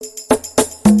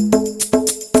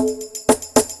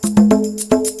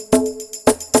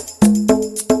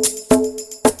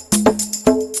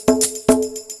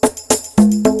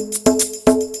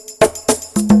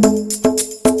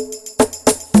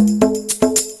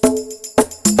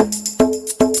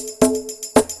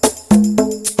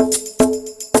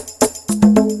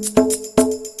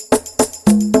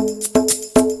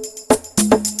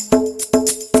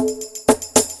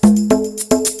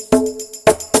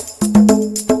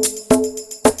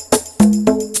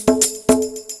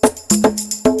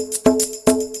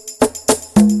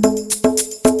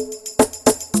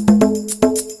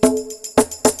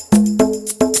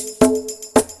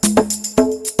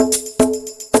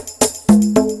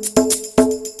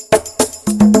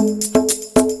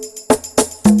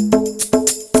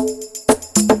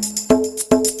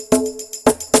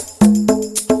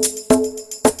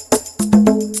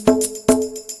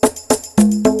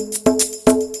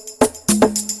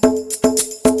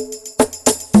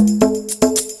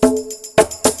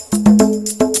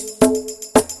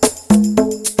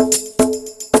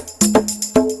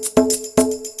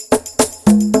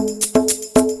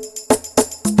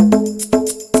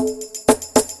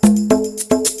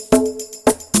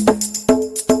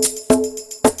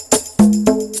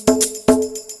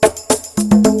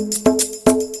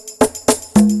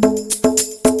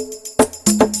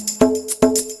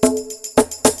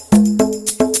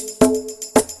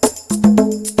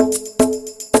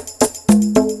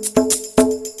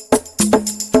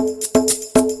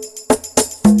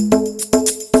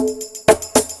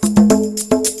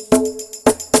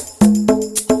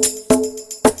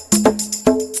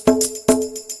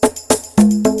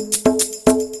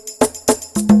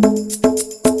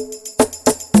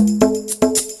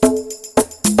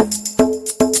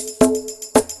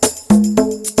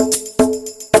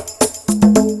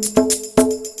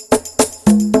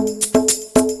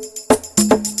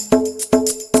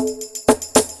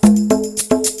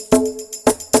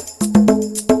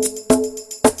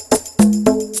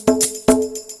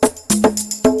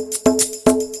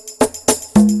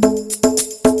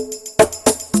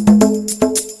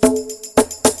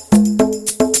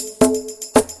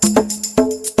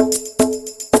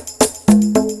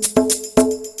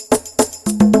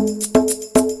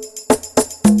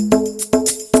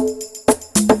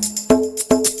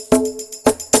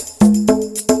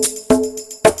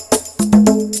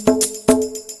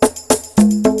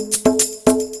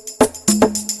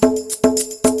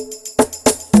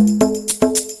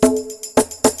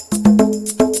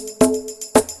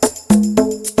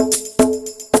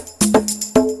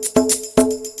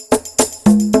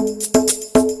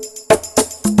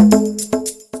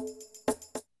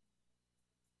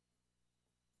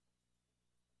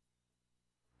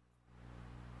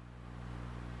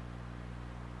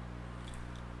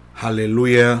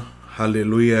Hallelujah,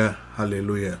 hallelujah,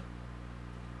 hallelujah.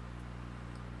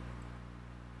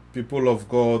 People of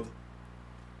God,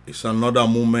 it's another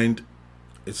moment,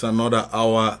 it's another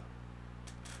hour,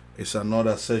 it's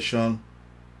another session.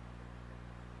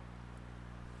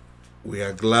 We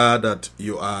are glad that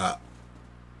you are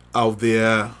out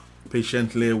there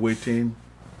patiently waiting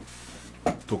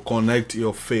to connect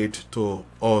your faith to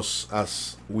us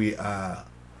as we are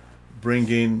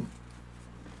bringing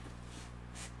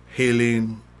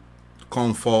healing,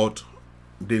 comfort,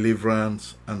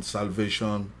 deliverance, and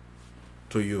salvation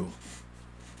to you.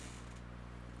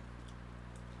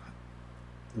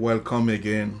 Welcome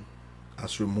again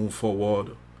as we move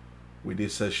forward with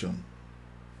this session.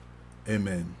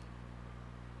 Amen.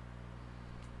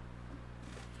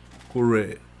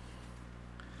 Hooray.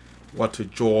 What a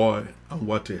joy and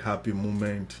what a happy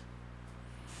moment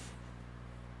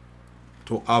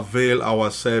to avail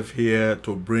ourselves here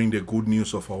to bring the good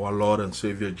news of our Lord and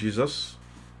Savior Jesus.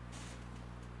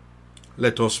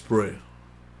 Let us pray.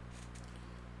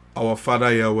 Our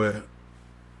Father Yahweh,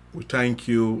 we thank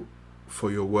you for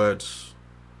your words.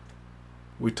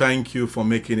 We thank you for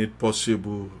making it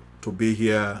possible to be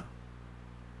here.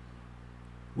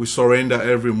 We surrender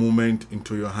every moment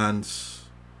into your hands.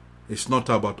 It's not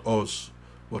about us,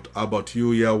 but about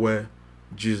you, Yahweh,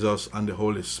 Jesus, and the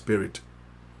Holy Spirit.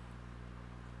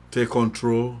 Take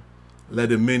control. Let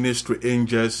the ministry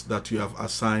angels that you have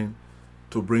assigned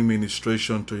to bring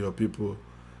ministration to your people,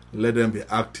 let them be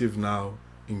active now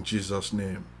in Jesus'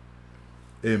 name.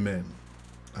 Amen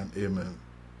and amen.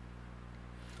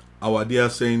 Our dear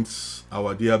saints,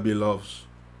 our dear beloveds,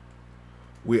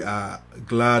 we are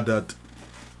glad that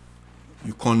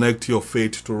you connect your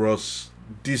faith to us.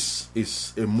 This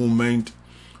is a moment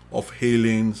of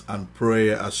healings and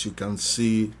prayer, as you can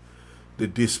see the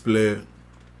display.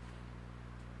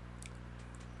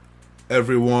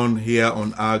 Everyone here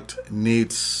on earth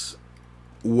needs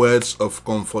words of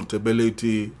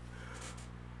comfortability,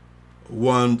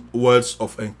 words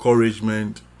of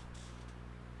encouragement,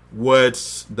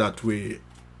 words that will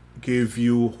give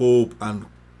you hope and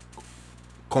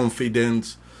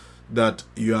confidence that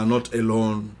you are not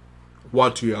alone.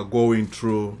 What you are going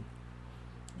through,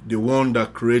 the one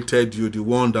that created you, the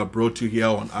one that brought you here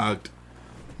on earth,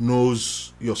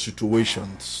 knows your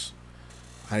situations.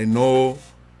 I know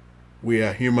we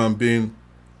are human beings.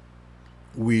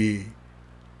 We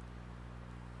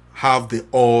have the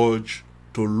urge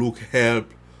to look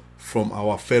help from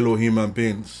our fellow human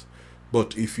beings.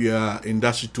 But if you are in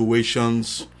that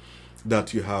situations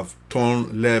that you have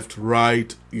turned left,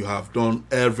 right, you have done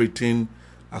everything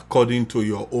according to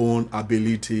your own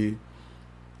ability,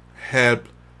 help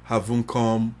haven't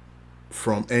come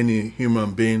from any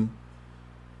human being,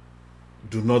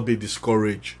 do not be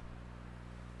discouraged.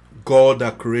 God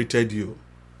that created you,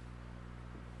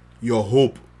 your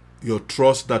hope, your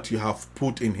trust that you have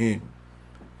put in Him,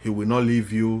 He will not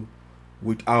leave you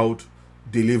without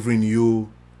delivering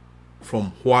you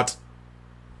from what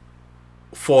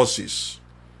forces,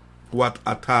 what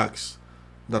attacks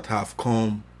that have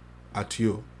come at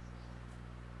you.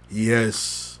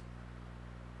 Yes,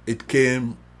 it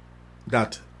came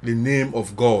that the name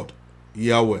of God,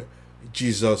 Yahweh,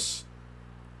 Jesus,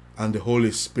 and the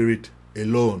Holy Spirit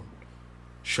alone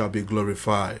shall be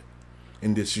glorified.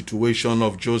 In the situation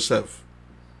of Joseph,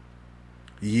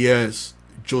 yes,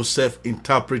 Joseph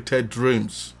interpreted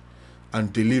dreams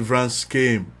and deliverance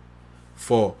came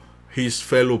for his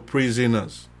fellow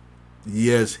prisoners.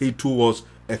 Yes, he too was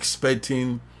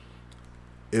expecting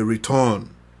a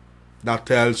return. That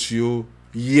tells you,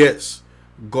 yes,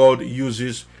 God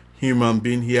uses human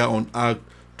being here on earth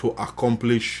to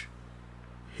accomplish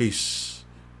His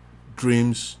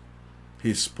dreams,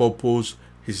 His purpose,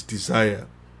 His desire.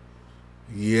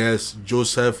 Yes,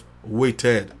 Joseph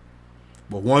waited.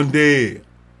 But one day,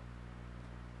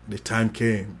 the time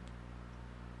came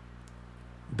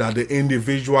that the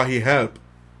individual he helped,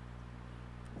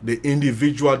 the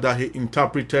individual that he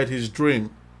interpreted his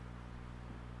dream,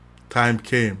 time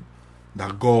came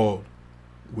that God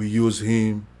will use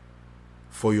him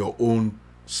for your own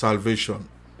salvation.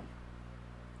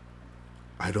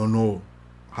 I don't know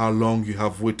how long you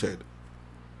have waited.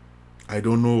 I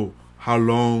don't know how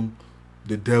long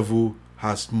the devil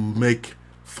has made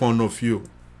fun of you.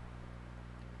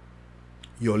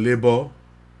 Your labor,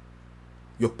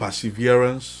 your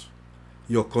perseverance,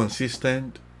 your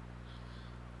consistent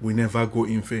will never go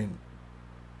in vain.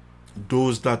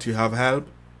 Those that you have helped,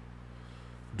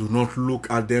 do not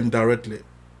look at them directly,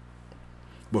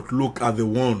 but look at the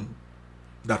one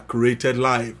that created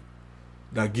life,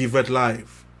 that giveth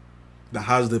life, that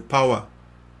has the power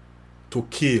to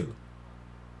kill,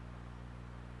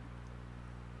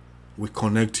 We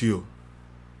connect you.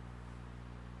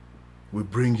 We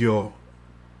bring your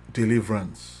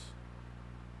deliverance.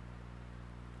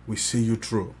 We see you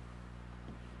through.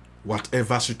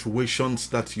 Whatever situations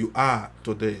that you are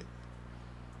today,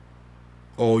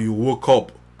 or you woke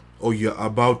up, or you're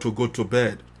about to go to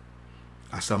bed,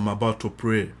 as I'm about to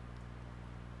pray,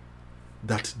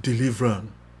 that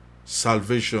deliverance,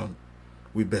 salvation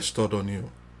we bestowed on you.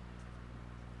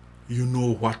 You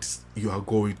know what you are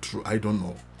going through. I don't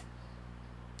know.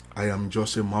 I am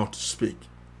just a mouth to speak.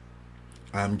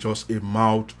 I am just a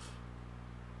mouth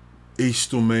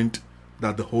instrument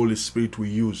that the Holy Spirit will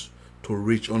use to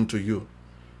reach unto you.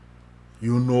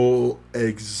 You know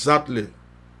exactly.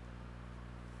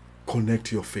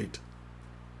 Connect your faith.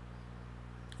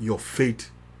 Your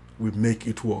faith will make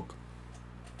it work.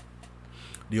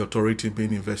 The authority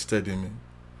being invested in me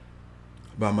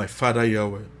by my Father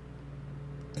Yahweh,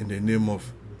 in the name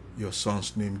of your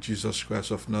Son's name, Jesus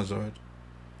Christ of Nazareth,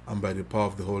 and by the power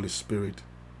of the Holy Spirit.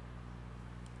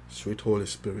 Sweet Holy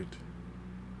Spirit,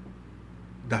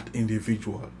 that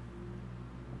individual,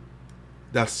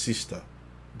 that sister,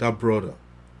 that brother,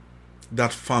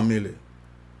 that family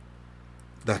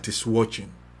that is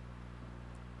watching,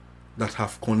 that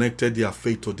have connected their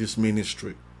faith to this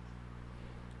ministry,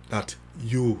 that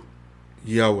you,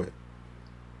 Yahweh,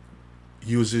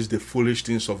 uses the foolish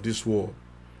things of this world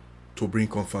to bring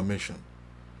confirmation.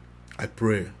 I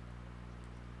pray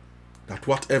that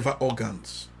whatever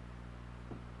organs,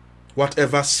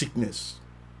 whatever sickness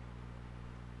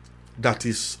that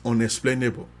is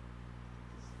unexplainable,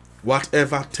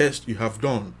 whatever test you have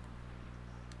done,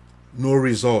 no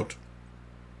result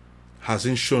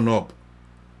hasn't shown up,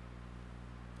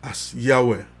 as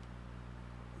Yahweh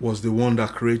was the one that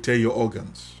created your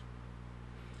organs.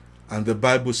 And the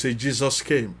Bible says Jesus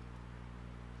came.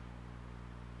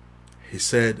 He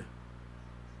said,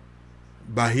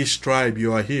 by his stripe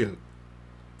you are healed.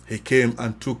 He came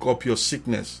and took up your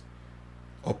sickness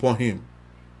upon him,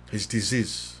 his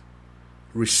disease.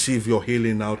 Receive your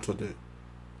healing now today.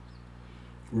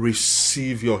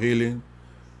 Receive your healing.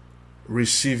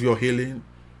 Receive your healing.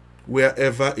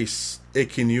 Wherever is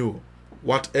aching you,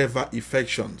 whatever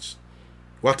infections,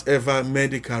 whatever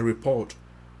medical report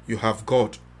you have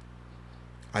got,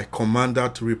 I command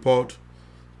that report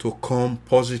to come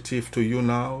positive to you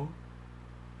now.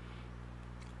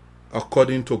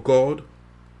 According to God,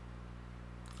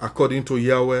 according to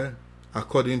Yahweh,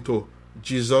 according to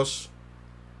Jesus,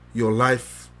 your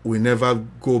life will never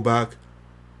go back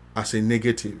as a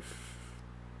negative.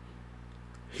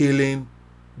 Healing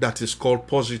that is called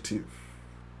positive.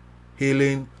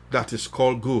 Healing that is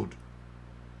called good.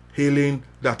 Healing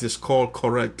that is called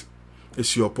correct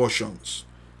is your portions.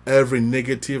 Every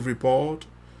negative report,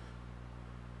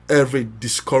 every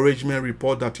discouragement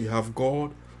report that you have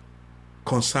got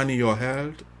concerning your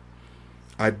health,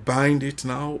 I bind it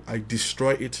now. I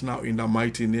destroy it now in the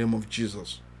mighty name of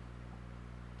Jesus.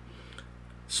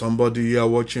 Somebody here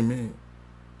watching me,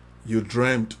 you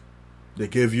dreamt they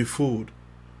gave you food.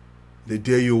 The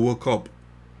day you woke up,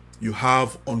 you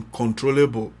have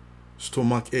uncontrollable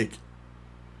stomach ache.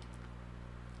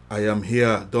 I am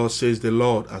here, thus says the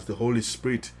Lord, as the Holy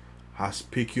Spirit has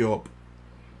picked you up.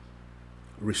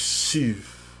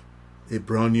 Receive a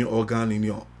brand new organ in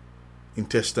your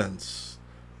intestines.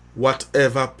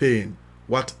 Whatever pain,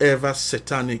 whatever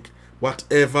satanic,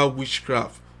 whatever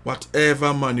witchcraft,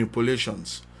 whatever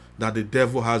manipulations that the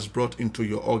devil has brought into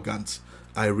your organs,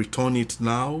 I return it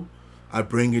now. I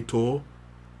bring it to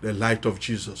the light of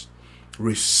Jesus.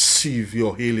 Receive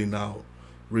your healing now.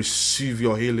 Receive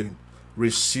your healing.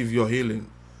 Receive your healing.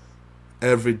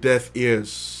 Every deaf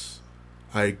ears,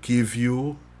 I give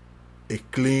you a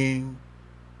clean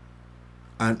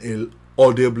and a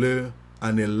audible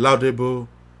and a laudable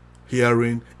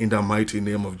hearing in the mighty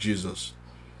name of Jesus.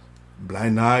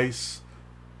 Blind eyes,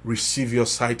 receive your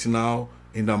sight now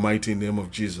in the mighty name of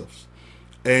Jesus.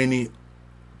 Any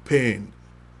pain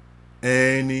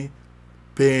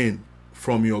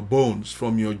from your bones,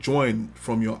 from your joint,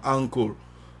 from your ankle,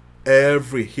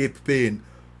 every hip pain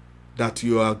that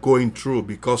you are going through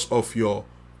because of your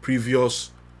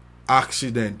previous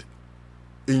accident,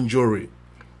 injury,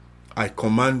 I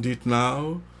command it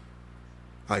now.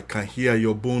 I can hear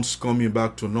your bones coming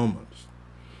back to normal.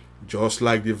 Just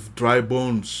like the dry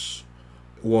bones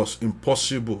was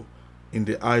impossible in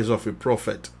the eyes of a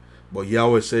prophet. But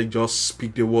Yahweh said, just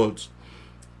speak the words.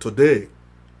 Today,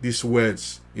 these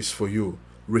words is for you.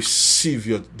 Receive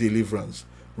your deliverance.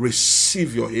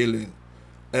 Receive your healing.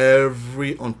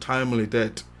 Every untimely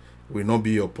death will not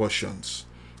be your portions.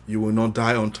 You will not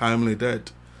die untimely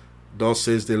death. Thus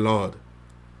says the Lord.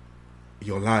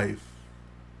 Your life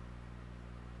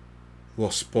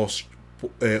was bought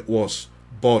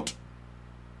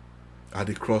at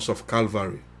the cross of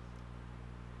Calvary,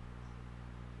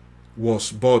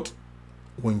 was bought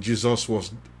when Jesus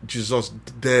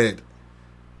dead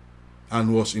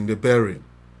and was in the burial,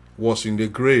 was in the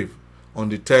grave. On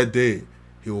the third day,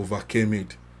 he overcame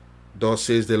it. Thus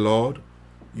says the Lord,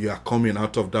 you are coming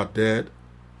out of that dead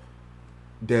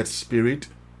spirit.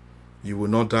 You will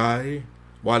not die.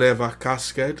 Whatever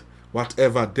casket,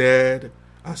 whatever dead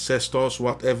ancestors,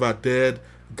 whatever dead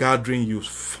gathering you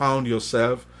found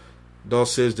yourself,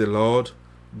 thus says the Lord,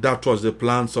 that was the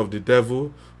plans of the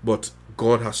devil, but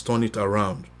God has turned it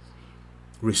around.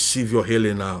 Receive your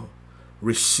healing now.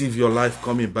 Receive your life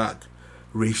coming back.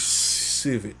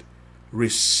 Receive it.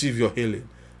 Receive your healing.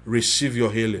 Receive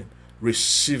your healing.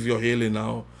 Receive your healing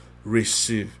now.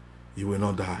 Receive. You will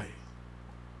not die.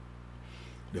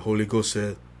 The Holy Ghost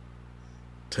said,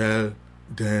 tell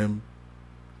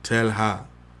her,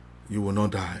 you will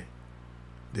not die.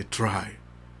 They try,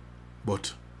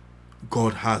 but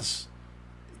God has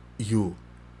you.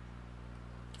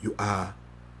 You are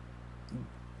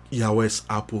Yahweh's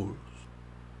apple,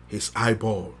 his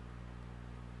eyeball.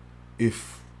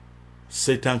 If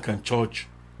Satan can touch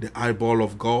the eyeball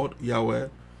of God, Yahweh,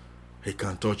 he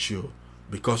can touch you,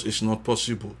 because it's not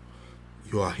possible.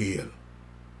 You are healed.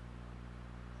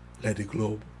 Let the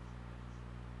globe,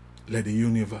 let the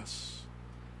universe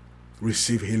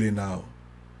receive healing now.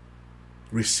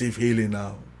 Receive healing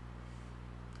now.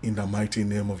 In the mighty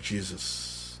name of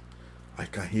Jesus. I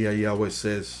can hear Yahweh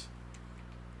says,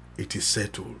 it is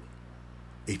settled.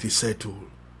 It is settled.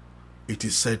 It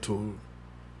is settled.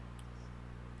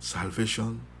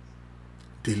 Salvation,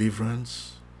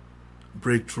 deliverance,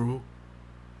 breakthrough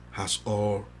has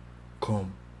all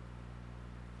come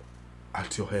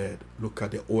at your head. Look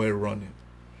at the oil running.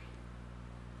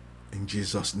 In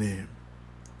Jesus' name,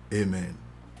 amen.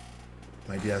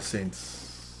 My dear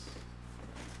saints,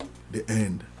 the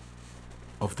end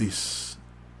of this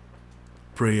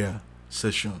prayer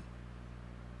session,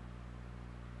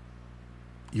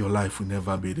 your life will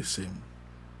never be the same.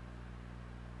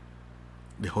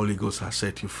 The Holy Ghost has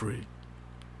set you free.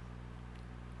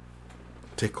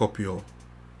 Take up your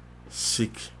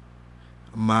sick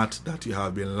mat that you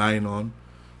have been lying on,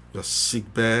 your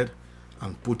sick bed,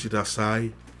 and put it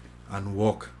aside and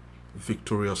walk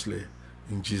victoriously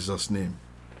in Jesus' name.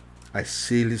 I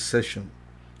seal this session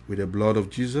with the blood of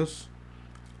Jesus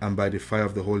and by the fire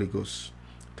of the Holy Ghost.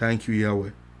 Thank you, Yahweh.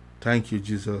 Thank you,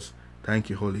 Jesus. Thank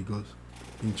you, Holy Ghost.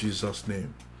 In Jesus'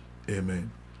 name,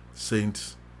 amen.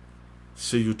 Saints,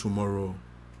 see you tomorrow.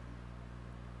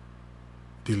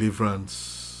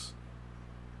 Deliverance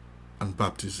and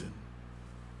baptism.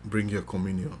 Bring your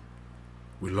communion.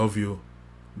 We love you.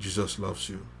 Jesus loves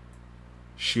you.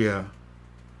 Share,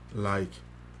 like,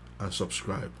 and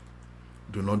subscribe.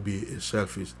 Do not be a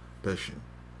selfish person.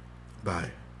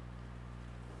 Bye.